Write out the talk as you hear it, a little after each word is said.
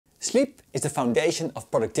Sleep is the foundation of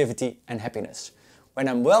productivity and happiness. When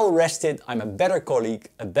I'm well rested, I'm a better colleague,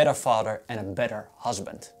 a better father and a better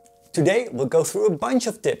husband. Today we'll go through a bunch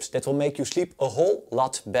of tips that will make you sleep a whole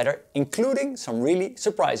lot better, including some really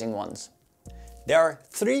surprising ones. There are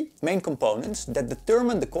three main components that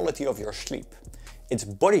determine the quality of your sleep. It's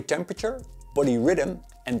body temperature, body rhythm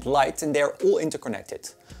and light, and they are all interconnected.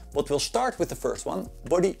 But we'll start with the first one,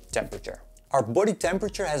 body temperature. Our body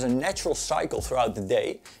temperature has a natural cycle throughout the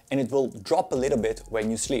day and it will drop a little bit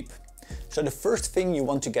when you sleep. So the first thing you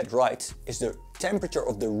want to get right is the temperature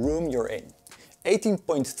of the room you're in.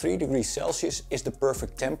 18.3 degrees Celsius is the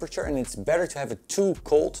perfect temperature, and it's better to have it too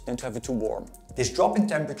cold than to have it too warm. This drop in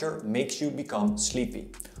temperature makes you become sleepy.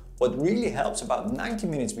 What really helps about 90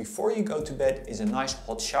 minutes before you go to bed is a nice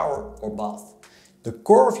hot shower or bath. The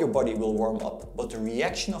core of your body will warm up, but the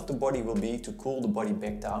reaction of the body will be to cool the body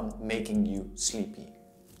back down, making you sleepy.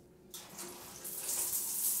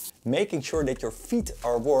 Making sure that your feet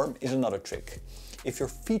are warm is another trick. If your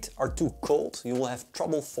feet are too cold, you will have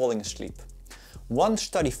trouble falling asleep. One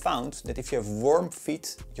study found that if you have warm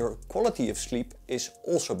feet, your quality of sleep is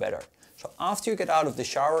also better. So after you get out of the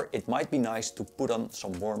shower, it might be nice to put on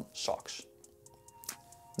some warm socks.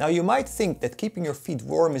 Now you might think that keeping your feet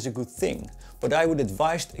warm is a good thing, but I would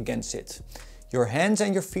advise against it. Your hands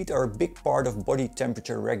and your feet are a big part of body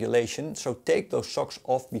temperature regulation, so take those socks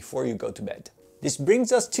off before you go to bed. This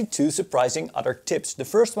brings us to two surprising other tips. The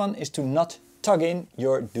first one is to not tug in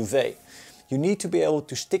your duvet. You need to be able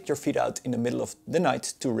to stick your feet out in the middle of the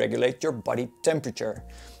night to regulate your body temperature.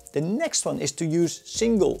 The next one is to use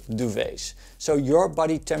single duvets, so your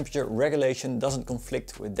body temperature regulation doesn't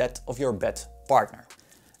conflict with that of your bed partner.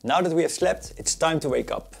 Now that we have slept, it's time to wake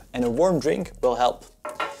up, and a warm drink will help.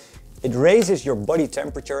 It raises your body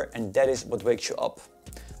temperature and that is what wakes you up.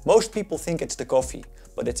 Most people think it's the coffee,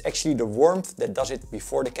 but it's actually the warmth that does it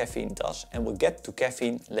before the caffeine does, and we'll get to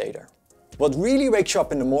caffeine later. What really wakes you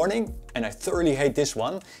up in the morning, and I thoroughly hate this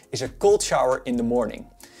one, is a cold shower in the morning.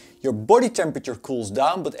 Your body temperature cools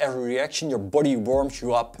down, but every reaction your body warms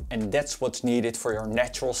you up, and that's what's needed for your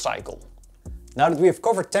natural cycle. Now that we have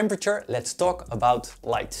covered temperature, let's talk about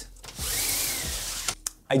light.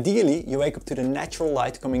 Ideally, you wake up to the natural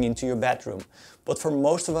light coming into your bedroom, but for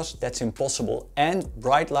most of us that's impossible, and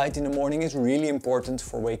bright light in the morning is really important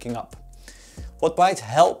for waking up. What might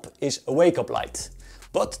help is a wake-up light,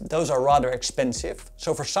 but those are rather expensive,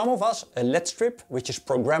 so for some of us a LED strip, which is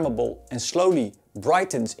programmable and slowly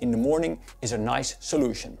brightens in the morning, is a nice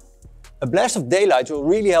solution. A blast of daylight will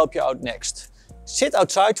really help you out next. Sit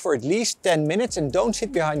outside for at least 10 minutes and don't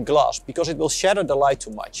sit behind glass, because it will shatter the light too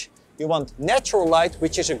much. You want natural light,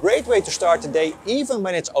 which is a great way to start the day even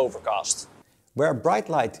when it's overcast. Where bright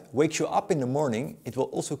light wakes you up in the morning, it will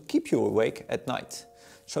also keep you awake at night.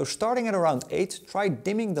 So starting at around 8, try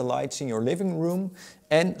dimming the lights in your living room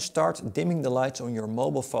and start dimming the lights on your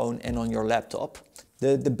mobile phone and on your laptop.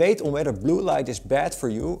 The debate on whether blue light is bad for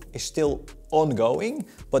you is still ongoing,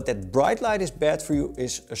 but that bright light is bad for you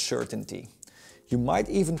is a certainty. You might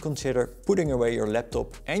even consider putting away your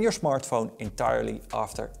laptop and your smartphone entirely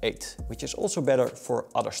after 8, which is also better for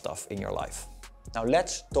other stuff in your life. Now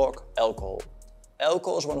let's talk alcohol.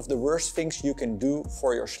 Alcohol is one of the worst things you can do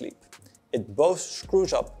for your sleep. It both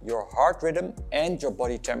screws up your heart rhythm and your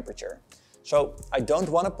body temperature. So I don't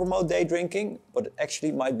want to promote day drinking, but it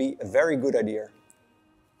actually might be a very good idea.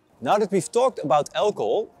 Now that we've talked about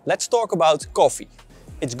alcohol, let's talk about coffee.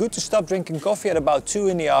 It's good to stop drinking coffee at about 2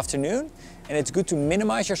 in the afternoon, and it's good to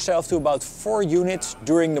minimize yourself to about 4 units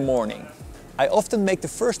during the morning. I often make the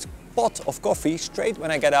first pot of coffee straight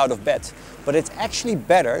when I get out of bed, but it's actually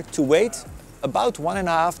better to wait about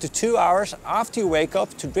 1.5 to 2 hours after you wake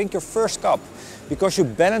up to drink your first cup, because you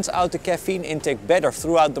balance out the caffeine intake better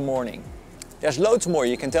throughout the morning. There's loads more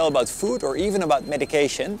you can tell about food or even about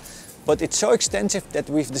medication, but it's so extensive that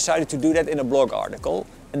we've decided to do that in a blog article,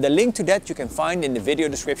 and the link to that you can find in the video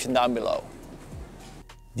description down below.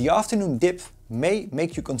 The afternoon dip may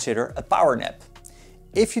make you consider a power nap.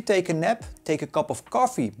 If you take a nap, take a cup of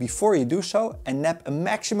coffee before you do so and nap a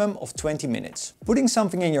maximum of 20 minutes. Putting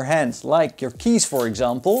something in your hands, like your keys for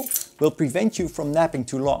example, will prevent you from napping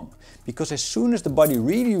too long, because as soon as the body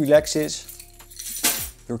really relaxes,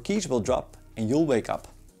 your keys will drop and you'll wake up.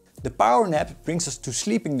 The power nap brings us to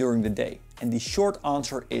sleeping during the day, and the short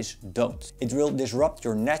answer is don't. It will disrupt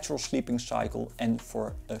your natural sleeping cycle, and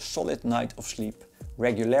for a solid night of sleep,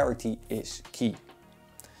 regularity is key.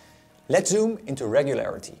 Let's zoom into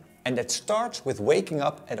regularity, and that starts with waking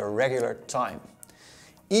up at a regular time,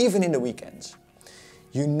 even in the weekends.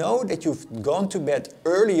 You know that you've gone to bed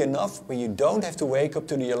early enough when you don't have to wake up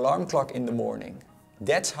to the alarm clock in the morning.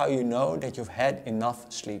 That's how you know that you've had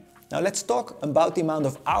enough sleep. Now let's talk about the amount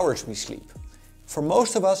of hours we sleep. For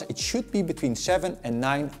most of us, it should be between 7 and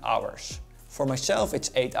 9 hours. For myself, it's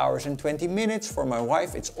 8 hours and 20 minutes. For my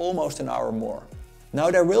wife, it's almost an hour more. Now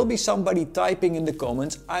there will be somebody typing in the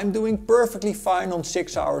comments, I'm doing perfectly fine on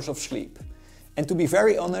 6 hours of sleep. And to be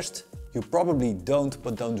very honest, you probably don't,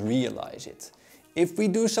 but don't realize it. If we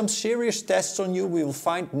do some serious tests on you, we will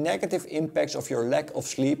find negative impacts of your lack of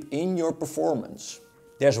sleep in your performance.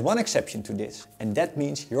 There's one exception to this, and that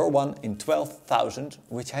means you're 1 in 12,000,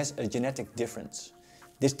 which has a genetic difference.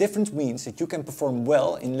 This difference means that you can perform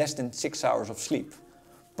well in less than 6 hours of sleep.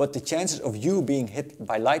 But the chances of you being hit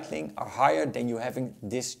by lightning are higher than you having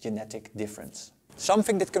this genetic difference.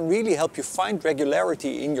 Something that can really help you find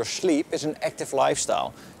regularity in your sleep is an active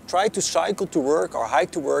lifestyle. Try to cycle to work or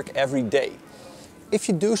hike to work every day. If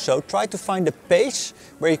you do so, try to find a pace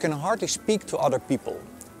where you can hardly speak to other people.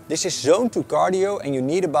 This is zone 2 cardio and you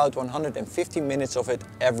need about 150 minutes of it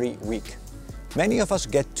every week. Many of us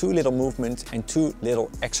get too little movement and too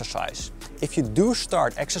little exercise. If you do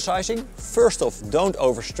start exercising, first off, don't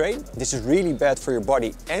overstrain. This is really bad for your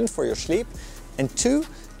body and for your sleep. And 2,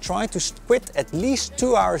 try to quit at least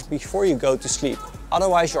 2 hours before you go to sleep.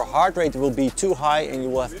 Otherwise your heart rate will be too high and you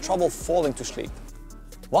will have trouble falling to sleep.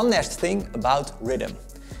 One last thing about rhythm.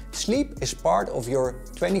 Sleep is part of your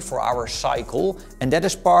 24-hour cycle and that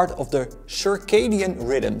is part of the circadian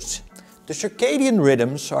rhythms. The circadian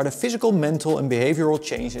rhythms are the physical, mental and behavioral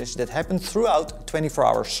changes that happen throughout a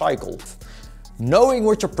 24-hour cycle. Knowing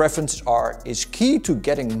what your preferences are is key to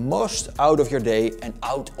getting most out of your day and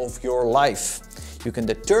out of your life. You can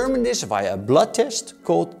determine this via a blood test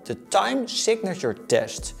called the time signature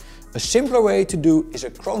test. A simpler way to do is a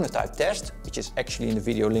chronotype test, which is actually in the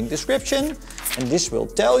video link description. And this will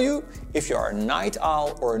tell you if you are a night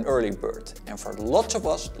owl or an early bird. And for lots of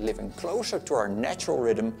us, living closer to our natural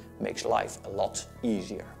rhythm makes life a lot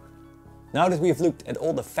easier. Now that we've looked at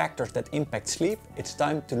all the factors that impact sleep, it's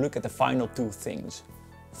time to look at the final 2 things.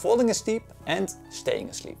 Falling asleep and staying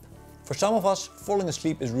asleep. For some of us, falling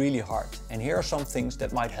asleep is really hard, and here are some things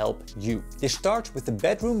that might help you. This starts with the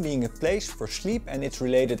bedroom being a place for sleep and its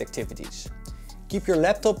related activities. Keep your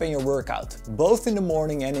laptop and your workout, both in the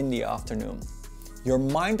morning and in the afternoon. Your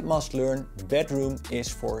mind must learn bedroom is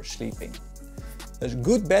for sleeping. A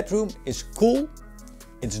good bedroom is cool,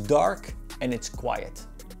 it's dark and it's quiet.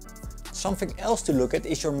 Something else to look at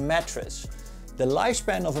is your mattress. The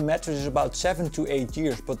lifespan of a mattress is about 7 to 8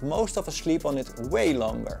 years, but most of us sleep on it way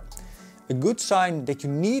longer. A good sign that you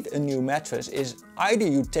need a new mattress is either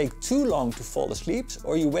you take too long to fall asleep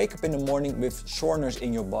or you wake up in the morning with soreness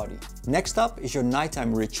in your body. Next up is your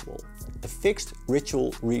nighttime ritual. A fixed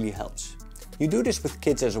ritual really helps. You do this with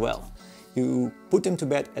kids as well. You put them to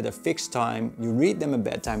bed at a fixed time, you read them a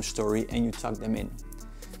bedtime story and you tuck them in.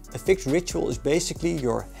 A fixed ritual is basically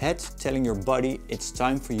your head telling your body it's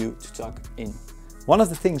time for you to tuck in. One of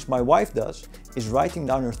the things my wife does is writing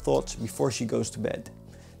down her thoughts before she goes to bed.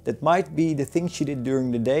 That might be the things she did during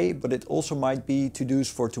the day, but it also might be to-dos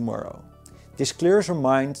for tomorrow. This clears her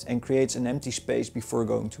mind and creates an empty space before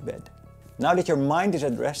going to bed. Now that your mind is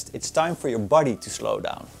at rest, it's time for your body to slow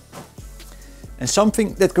down. And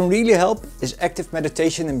something that can really help is active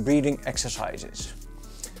meditation and breathing exercises.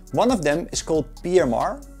 One of them is called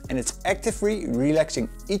PMR and it's actively relaxing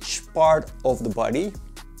each part of the body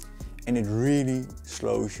and it really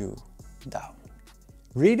slows you down.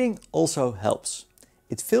 Reading also helps.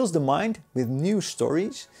 It fills the mind with new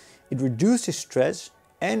stories, it reduces stress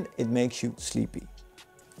and it makes you sleepy.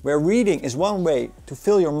 Where reading is one way to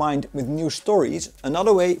fill your mind with new stories,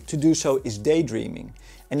 another way to do so is daydreaming.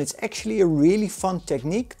 And it's actually a really fun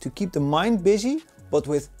technique to keep the mind busy but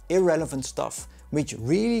with irrelevant stuff, which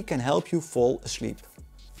really can help you fall asleep.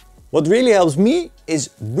 What really helps me is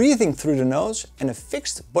breathing through the nose and a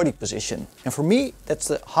fixed body position. And for me, that's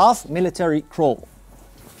the half military crawl.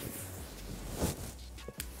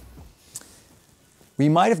 We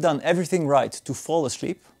might have done everything right to fall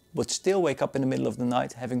asleep, but still wake up in the middle of the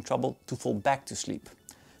night having trouble to fall back to sleep.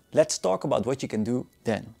 Let's talk about what you can do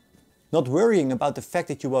then. Not worrying about the fact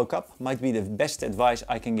that you woke up might be the best advice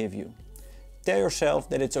I can give you. Tell yourself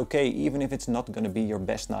that it's okay even if it's not going to be your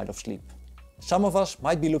best night of sleep. Some of us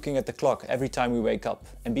might be looking at the clock every time we wake up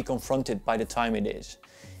and be confronted by the time it is.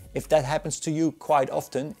 If that happens to you quite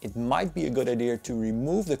often, it might be a good idea to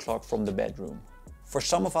remove the clock from the bedroom. For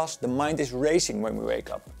some of us, the mind is racing when we wake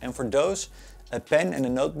up, and for those, a pen and a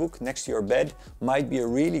notebook next to your bed might be a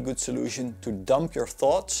really good solution to dump your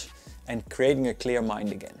thoughts and creating a clear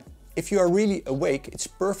mind again. If you are really awake, it's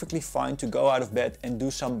perfectly fine to go out of bed and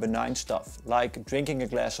do some benign stuff, like drinking a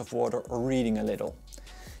glass of water or reading a little.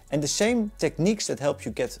 And the same techniques that help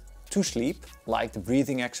you get to sleep, like the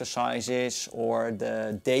breathing exercises or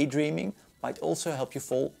the daydreaming, might also help you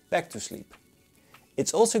fall back to sleep.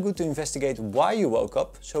 It's also good to investigate why you woke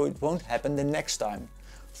up so it won't happen the next time.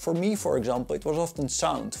 For me, for example, it was often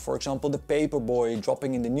sound, for example the paperboy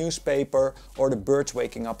dropping in the newspaper or the birds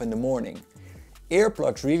waking up in the morning.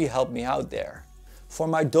 Earplugs really helped me out there. For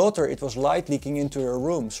my daughter it was light leaking into her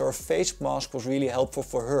room, so a face mask was really helpful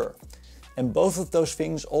for her. And both of those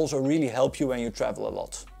things also really help you when you travel a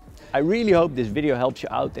lot. I really hope this video helps you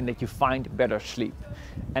out and that you find better sleep.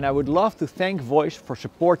 And I would love to thank Voys for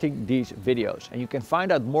supporting these videos, and you can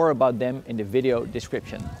find out more about them in the video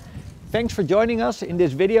description. Thanks for joining us in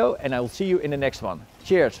this video, and I will see you in the next one.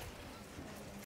 Cheers!